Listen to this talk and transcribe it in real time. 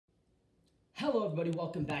Hello everybody,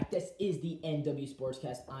 welcome back. This is the NW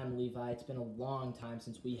Sportscast. I'm Levi. It's been a long time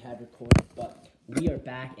since we had recorded, but we are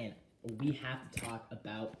back and we have to talk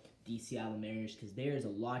about the Seattle Mariners because there is a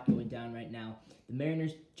lot going down right now. The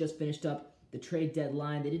Mariners just finished up the trade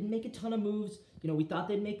deadline. They didn't make a ton of moves. We thought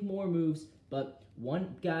they'd make more moves, but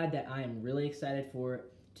one guy that I am really excited for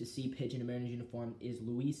to see pitch in a Mariners uniform is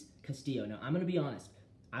Luis Castillo. Now, I'm going to be honest.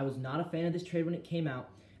 I was not a fan of this trade when it came out,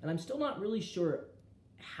 and I'm still not really sure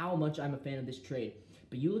how much I'm a fan of this trade.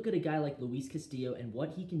 But you look at a guy like Luis Castillo and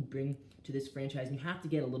what he can bring to this franchise, and you have to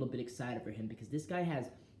get a little bit excited for him because this guy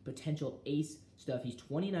has potential ace stuff. He's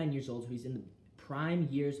 29 years old, so he's in the prime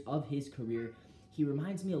years of his career. He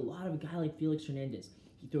reminds me a lot of a guy like Felix Hernandez.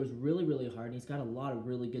 He throws really, really hard, and he's got a lot of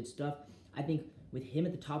really good stuff. I think with him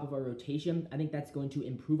at the top of our rotation, I think that's going to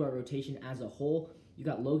improve our rotation as a whole. You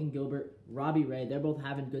got Logan Gilbert, Robbie Ray. They're both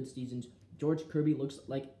having good seasons. George Kirby looks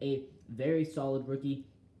like a very solid rookie.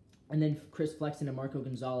 And then Chris Flexen and Marco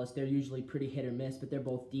Gonzalez, they're usually pretty hit or miss, but they're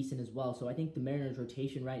both decent as well. So I think the Mariners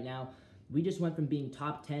rotation right now, we just went from being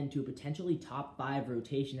top 10 to a potentially top 5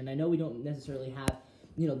 rotation. And I know we don't necessarily have,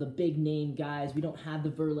 the big name guys. We don't have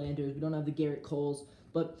the Verlanders. We don't have the Garrett Coles.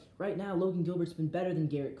 But right now, Logan Gilbert's been better than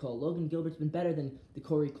Garrett Cole. Logan Gilbert's been better than the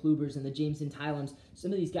Corey Klubers and the Jameson Tylums.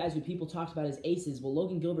 Some of these guys who people talked about as aces, well,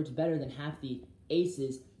 Logan Gilbert's better than half the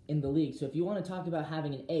aces in the league. So if you want to talk about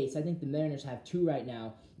having an ace, I think the Mariners have two right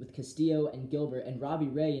now with Castillo and Gilbert, and Robbie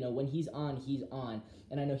Ray, when he's on, he's on.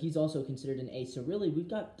 And I know he's also considered an ace. So really, we've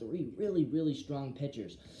got three really, really strong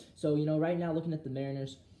pitchers. So, right now, looking at the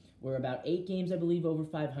Mariners, we're about 8 games, I believe, over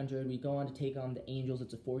 500. We go on to take on the Angels.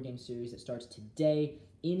 It's a 4-game series that starts today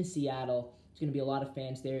in Seattle. There's going to be a lot of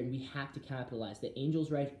fans there, and we have to capitalize. The Angels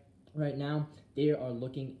right now, they are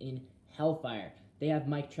looking in hellfire. They have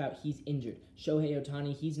Mike Trout. He's injured. Shohei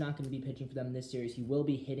Ohtani, he's not going to be pitching for them in this series. He will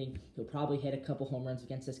be hitting. He'll probably hit a couple home runs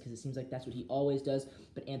against us because it seems like that's what he always does.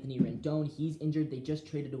 But Anthony Rendon, he's injured. They just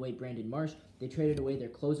traded away Brandon Marsh. They traded away their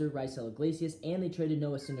closer, Raisel Iglesias, and they traded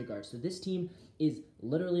Noah Syndergaard. So this team is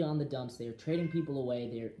literally on the dumps. They are trading people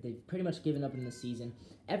away. They've pretty much given up in the season.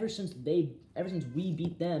 Ever since we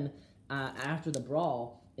beat them after the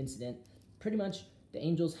brawl incident, pretty much the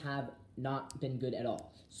Angels have not been good at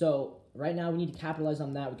all. So right now we need to capitalize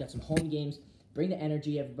on that. We've got some home games. Bring the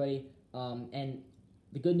energy, everybody. And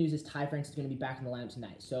the good news is Ty Franks is going to be back in the lineup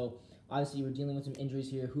tonight. So obviously we're dealing with some injuries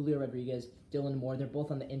here. Julio Rodriguez, Dylan Moore, they're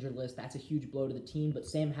both on the injured list. That's a huge blow to the team. But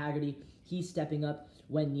Sam Haggerty, he's stepping up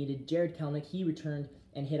when needed. Jared Kelenic, he returned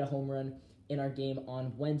and hit a home run in our game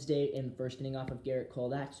on Wednesday in the first inning off of Garrett Cole.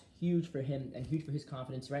 That's huge for him and huge for his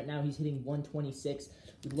confidence. Right now he's hitting 126.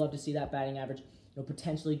 We'd love to see that batting average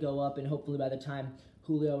potentially go up, and hopefully by the time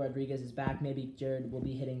Julio Rodriguez is back, maybe Jared will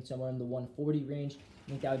be hitting somewhere in the 140 range. I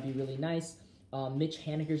think that would be really nice. Mitch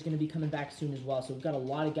Haniger is going to be coming back soon as well. So we've got a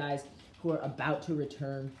lot of guys who are about to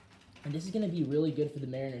return, and this is going to be really good for the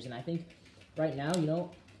Mariners. And I think right now,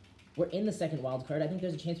 we're in the second wild card. I think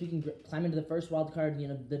there's a chance we can climb into the first wild card.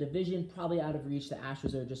 The division probably out of reach. The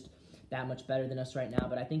Astros are just that much better than us right now,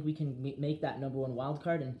 but I think we can make that #1 wild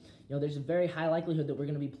card, and there's a very high likelihood that we're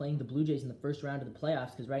going to be playing the Blue Jays in the first round of the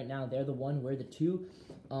playoffs because right now they're the 1, we're the 2.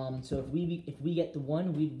 So if we get the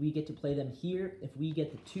 1, we get to play them here. If we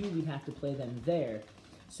get the 2, we'd have to play them there.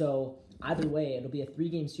 So either way, it'll be a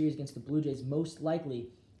 3-game series against the Blue Jays. Most likely,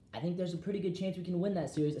 I think there's a pretty good chance we can win that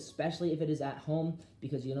series, especially if it is at home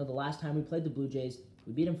because the last time we played the Blue Jays,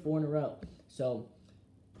 we beat them 4 in a row. So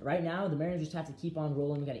right now, the Mariners just have to keep on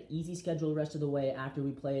rolling. We got an easy schedule the rest of the way after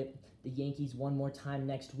we play the Yankees one more time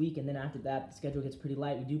next week, and then after that, the schedule gets pretty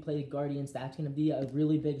light. We do play the Guardians. That's going to be a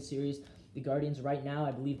really big series. The Guardians right now,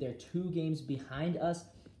 I believe they're 2 games behind us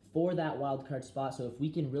for that wild card spot. So if we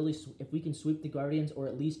can sweep the Guardians or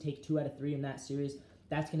at least take 2 out of 3 in that series,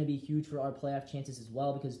 that's going to be huge for our playoff chances as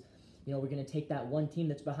well because we're going to take that one team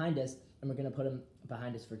that's behind us and we're going to put them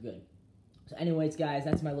behind us for good. So anyways, guys,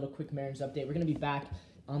 that's my little quick Mariners update. We're going to be back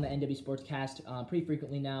on the NW Sportscast pretty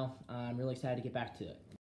frequently now. I'm really excited to get back to it.